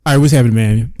All right, what's happening,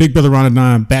 man? Big Brother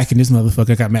Ronaldon back in this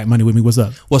motherfucker. I got Matt Money with me. What's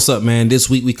up? What's up, man? This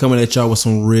week we coming at y'all with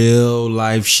some real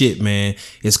life shit, man.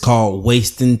 It's called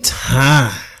wasting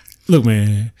time. Look,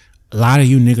 man, a lot of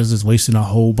you niggas is wasting a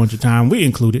whole bunch of time. We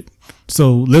included.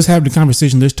 So let's have the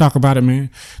conversation. Let's talk about it, man.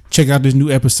 Check out this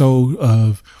new episode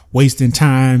of Wasting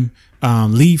Time.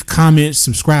 Leave comments,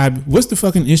 subscribe. What's the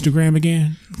fucking Instagram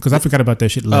again? Because I forgot about that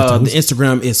shit last time. The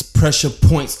Instagram is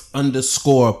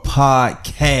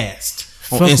pressure_points_podcast.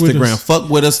 On Fuck Instagram. with us. Fuck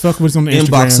with us. Fuck with us on the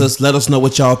Inbox Instagram. us. Let us know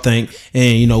what y'all think.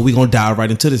 And, we going to dive right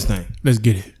into this thing. Let's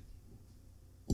get it.